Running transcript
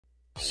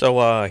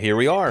So, here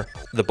we are.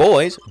 The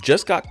boys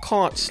just got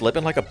caught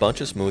slipping like a bunch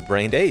of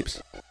smooth-brained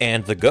apes.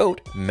 And the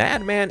GOAT,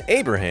 Madman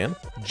Abraham,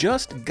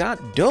 just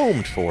got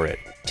domed for it,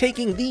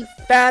 taking the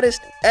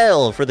fattest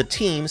L for the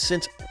team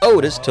since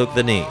Otis took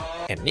the knee.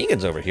 And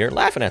Negan's over here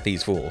laughing at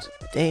these fools.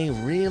 They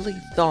really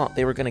thought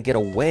they were gonna get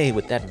away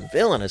with that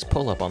villainous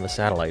pull-up on the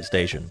satellite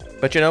station.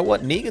 But you know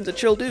what? Negan's a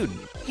chill dude.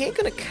 He ain't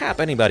gonna cap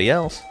anybody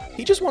else.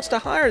 He just wants to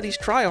hire these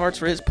tryhards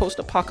for his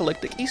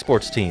post-apocalyptic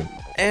esports team.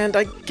 And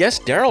I guess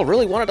Daryl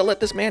really wanted to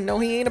let this man know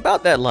he ain't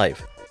about that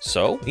life.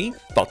 So he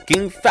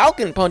fucking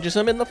Falcon punches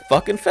him in the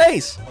fucking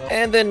face.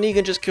 And then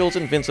Negan just kills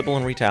Invincible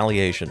in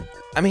retaliation.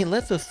 I mean,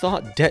 let the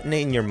thought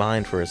detonate in your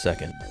mind for a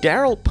second.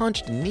 Daryl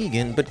punched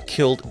Negan but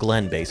killed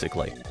Glenn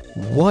basically.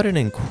 What an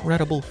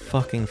incredible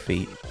fucking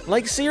feat.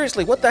 Like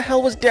seriously, what the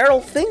hell was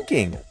Daryl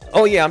thinking?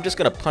 Oh yeah, I'm just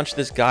gonna punch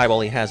this guy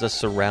while he has us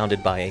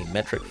surrounded by a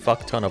metric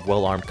fuck ton of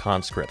well-armed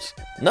conscripts.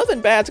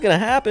 Nothing bad's gonna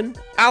happen.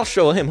 I'll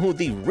show him who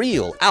the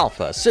real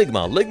Alpha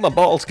Sigma Ligma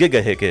Balls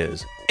Gigahick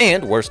is.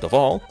 And worst of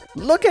all,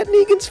 look at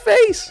Negan's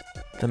face!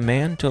 The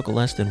man took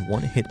less than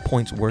 1 hit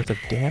point's worth of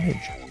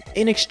damage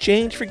in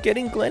exchange for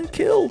getting Glenn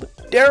killed.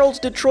 Daryl's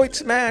Detroit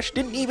Smash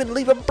didn't even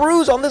leave a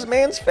bruise on this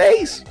man's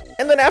face.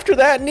 And then after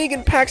that,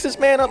 Negan packs this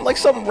man up like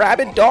some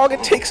rabid dog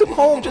and takes him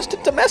home just to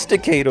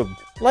domesticate him.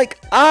 Like,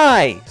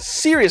 I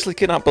seriously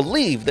cannot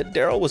believe that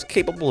Daryl was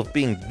capable of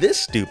being this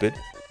stupid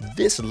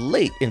this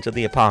late into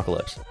the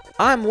apocalypse.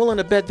 I'm willing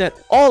to bet that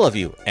all of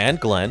you, and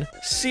Glenn,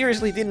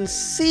 seriously didn't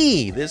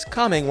see this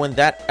coming when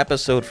that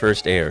episode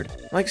first aired.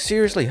 Like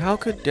seriously, how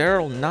could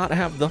Daryl not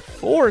have the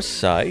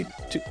foresight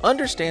to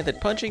understand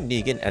that punching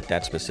Negan at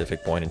that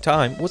specific point in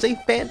time was a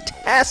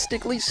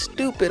fantastically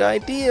stupid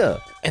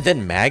idea? And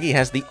then Maggie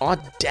has the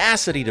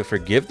audacity to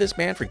forgive this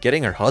man for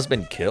getting her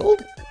husband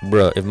killed?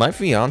 Bruh, if my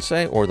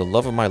fiance or the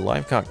love of my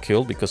life got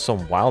killed because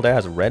some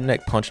wild-ass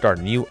redneck punched our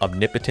new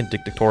omnipotent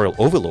dictatorial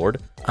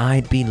overlord,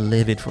 I'd be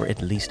livid for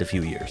at least a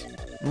few years.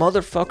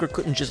 Motherfucker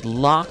couldn't just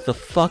lock the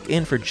fuck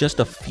in for just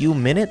a few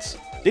minutes?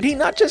 Did he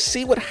not just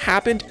see what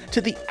happened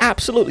to the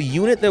absolute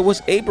unit that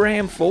was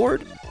Abraham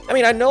Ford? I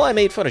mean, I know I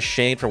made fun of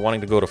Shane for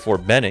wanting to go to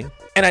Fort Benning,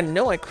 and I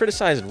know I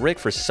criticized Rick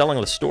for selling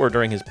the store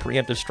during his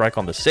preemptive strike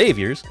on the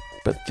Saviors,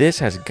 but this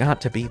has got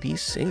to be the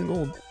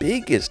single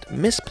biggest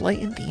misplay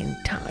in the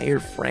entire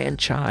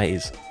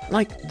franchise.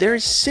 Like,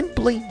 there's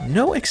simply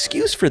no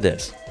excuse for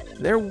this.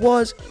 There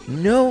was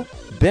no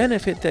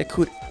benefit that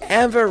could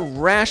ever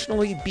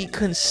rationally be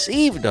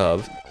conceived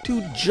of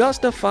to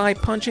justify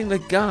punching the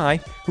guy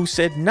who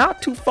said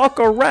not to fuck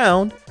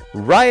around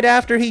right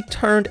after he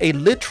turned a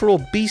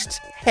literal beast's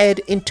head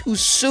into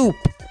soup.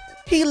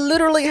 He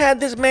literally had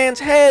this man's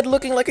head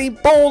looking like a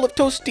bowl of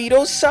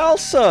Tostitos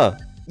salsa.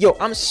 Yo,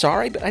 I'm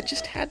sorry, but I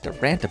just had to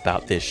rant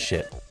about this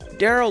shit.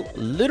 Daryl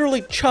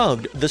literally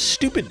chugged the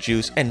stupid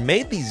juice and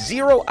made the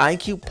 0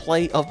 IQ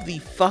play of the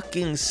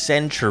fucking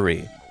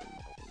century.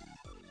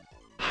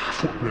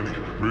 Fort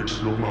Benning, Rick's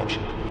still an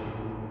option.